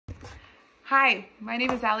Hi, my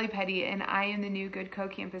name is Alli and I am the new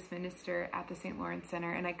GoodCo campus minister at the St. Lawrence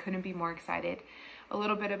Center, and I couldn't be more excited. A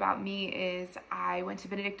little bit about me is I went to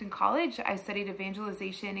Benedictine College. I studied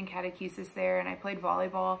evangelization and catechesis there, and I played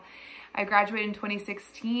volleyball. I graduated in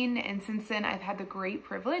 2016, and since then I've had the great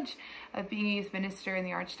privilege of being a youth minister in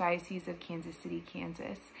the Archdiocese of Kansas City,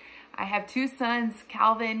 Kansas. I have two sons,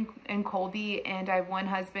 Calvin and Colby, and I have one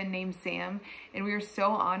husband named Sam, and we are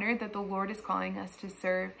so honored that the Lord is calling us to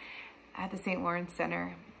serve at the St. Lawrence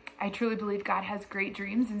Center. I truly believe God has great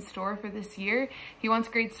dreams in store for this year. He wants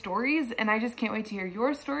great stories, and I just can't wait to hear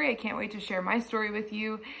your story. I can't wait to share my story with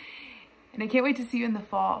you, and I can't wait to see you in the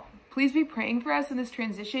fall. Please be praying for us in this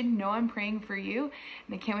transition. Know I'm praying for you,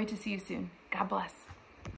 and I can't wait to see you soon. God bless.